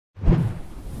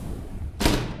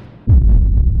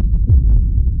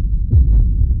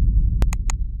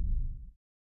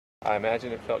I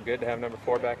imagine it felt good to have number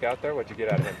 4 back out there. What'd you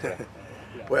get out of him today?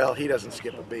 Well, he doesn't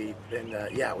skip a beat, and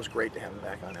yeah, it was great to have him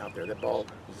back on out there. That ball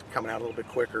was coming out a little bit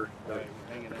quicker,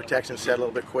 the protection set a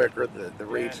little bit quicker, the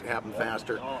reads happened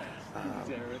faster.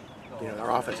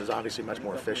 Our offense is obviously much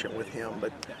more efficient with him,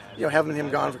 but having him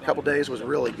gone for a couple days was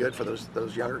really good for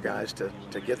those younger guys to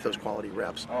get those quality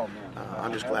reps.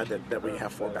 I'm just glad that we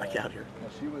have 4 back out here.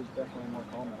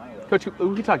 Coach,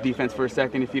 we can talk defense for a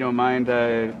second, if you don't mind.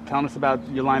 Telling us about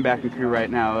your linebacking crew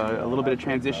right now. A little bit of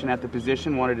transition at the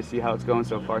position. Wanted to see how it's going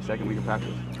so far, second week of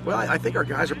practice. Well, I think our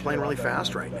guys are playing really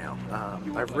fast right now.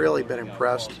 I've really been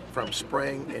impressed from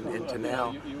spring and to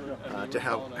now to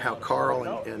how Carl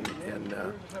and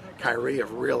Kyrie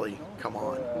have really come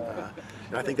on.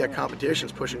 And I think that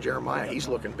competition's pushing Jeremiah. He's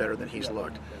looking better than he's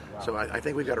looked. So I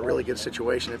think we've got a really good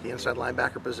situation at the inside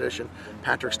linebacker position.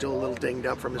 Patrick's still a little dinged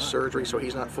up from his surgery, so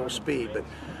he's not full speed. But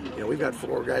we've got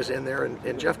 4 guys in there,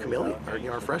 and Jeff Camilli,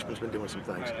 our freshman's been doing some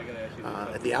things.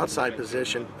 At the outside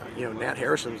position, Nat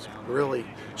Harrison's really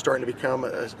starting to become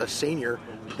a senior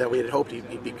that we had hoped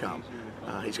he'd become.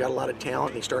 He's got a lot of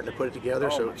talent, and he's starting to put it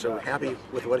together, so happy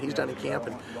with what he's done in camp.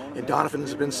 And Donovan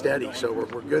has been steady, so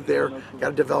we're good there.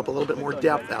 Got to develop a little bit more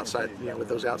depth outside, with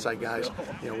those outside guys.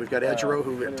 We've got Edgero,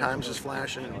 who at times is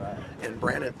flashing, and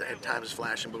Brandon at times is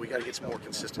flashing, but we got to get some more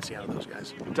consistency out of those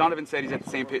guys. Donovan said he's at the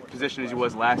same position as he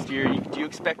was last year. Do you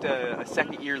expect a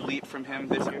second-year leap from him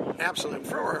this year? Absolutely,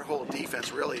 for our whole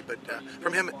defense, really, but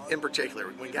from him in particular.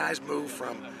 When guys move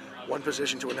from one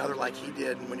position to another like he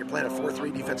did, and when you're playing a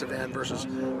 4-3 defensive end versus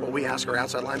what we ask our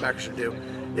outside linebackers to do,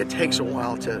 it takes a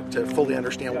while to fully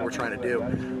understand what we're trying to do.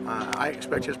 I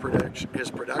expect his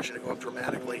production to go up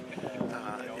dramatically.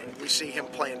 We see him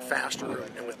playing faster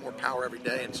and with more power every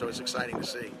day, and so it's exciting to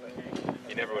see.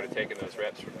 You never would have taken those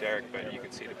reps from Derek, but you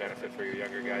can see the benefit for your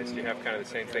younger guys. Do you have kind of the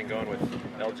same thing going with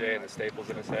LJ and the staples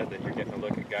in his head, that you're getting a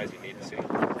look at guys you need to see?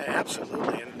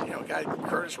 Absolutely, and a guy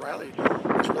Curtis Riley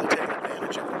is really taking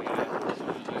advantage of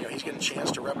it. He's getting a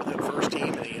chance to rep with the first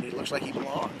team, and he looks like he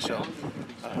belongs. So,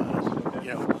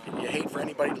 you hate for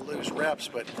anybody to lose reps,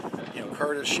 but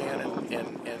Curtis, Shannon,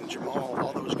 and Jamal,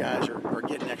 all those guys are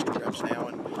getting extra reps now,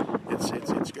 and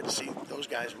it's good to see those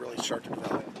guys really start to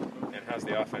develop. And how's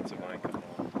the offensive line coming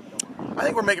along? I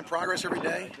think we're making progress every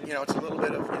day. It's a little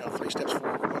bit of 3 steps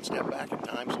forward, 1 step back at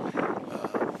times.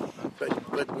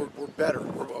 But we're better.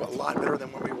 We're a lot better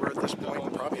than when we were at this point,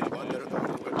 and probably a lot better than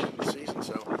when we were in the season.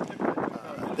 So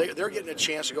they're getting a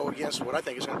chance to go against what I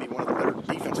think is going to be one of the better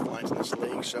defensive lines in this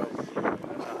league. So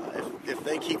if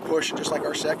they keep pushing, just like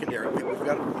our secondary, we've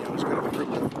got it's going to be a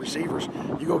group of receivers.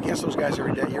 You go against those guys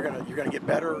every day, you're going to get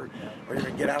better, or you're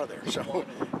going to get out of there. So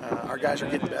our guys are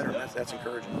getting better, and that's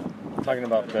encouraging. Talking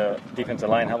about the defensive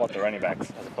line, how about the running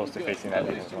backs as opposed to facing that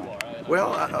defensive line?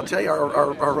 Well, I'll tell you,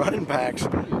 our running backs,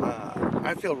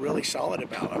 I feel really solid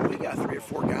about them. We've got 3 or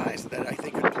 4 guys that I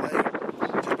think could play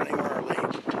just about anywhere in our league.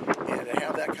 And to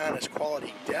have that kind of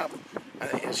quality depth, I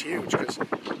think is huge, because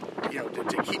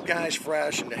to keep guys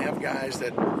fresh and to have guys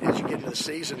that, as you get into the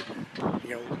season,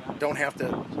 don't have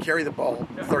to carry the ball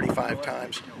 35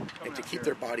 times, and to keep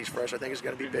their bodies fresh, I think is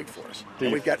going to be big for us.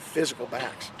 And we've got physical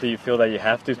backs. Do you feel that you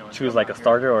have to choose like a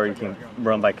starter, or you can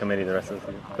run by committee the rest of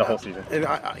the whole season? And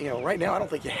right now, I don't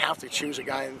think you have to choose a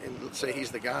guy and say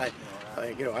he's the guy.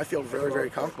 I feel very, very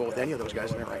comfortable with any of those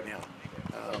guys in there right now.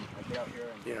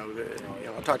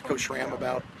 I'll talk to Coach Schramm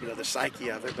about the psyche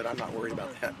of it, but I'm not worried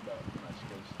about that.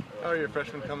 How are your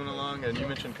freshmen coming along? And you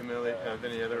mentioned Camilli. Have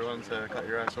any other ones caught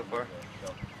your eye so far?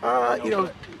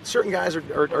 Certain guys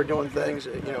are doing things.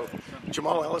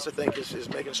 Jamal Ellis, I think, is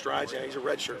making strides. He's a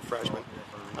redshirt freshman.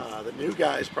 The new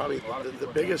guy is probably the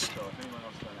biggest,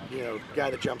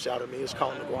 guy that jumps out at me is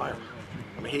Colin McGuire.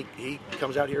 I mean, he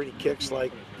comes out here and he kicks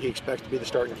like he expects to be the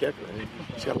starting kicker.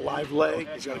 He's got a live leg.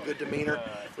 He's got a good demeanor.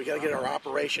 We got to get our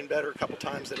operation better. A couple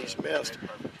times that he's missed,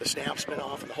 the snap's been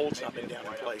off and the hold's not been down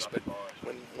in place. But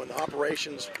when the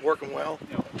operation's working well,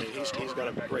 he's got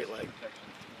a great leg.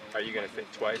 Are you going to think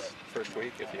twice first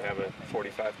week if you have a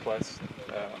 45-plus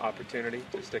opportunity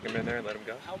to stick him in there and let him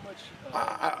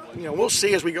go? We'll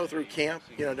see as we go through camp.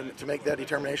 To make that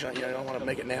determination. I don't want to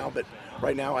make it now, but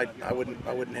right now I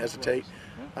wouldn't hesitate.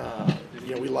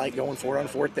 We like going for it on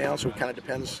 4th down, so it kind of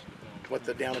depends what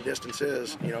the down and distance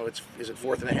is. Is it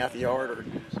 4th and a half yard,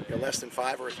 or less than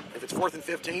 5, or if it's 4th and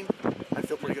 15, I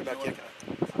feel pretty good about kicking it.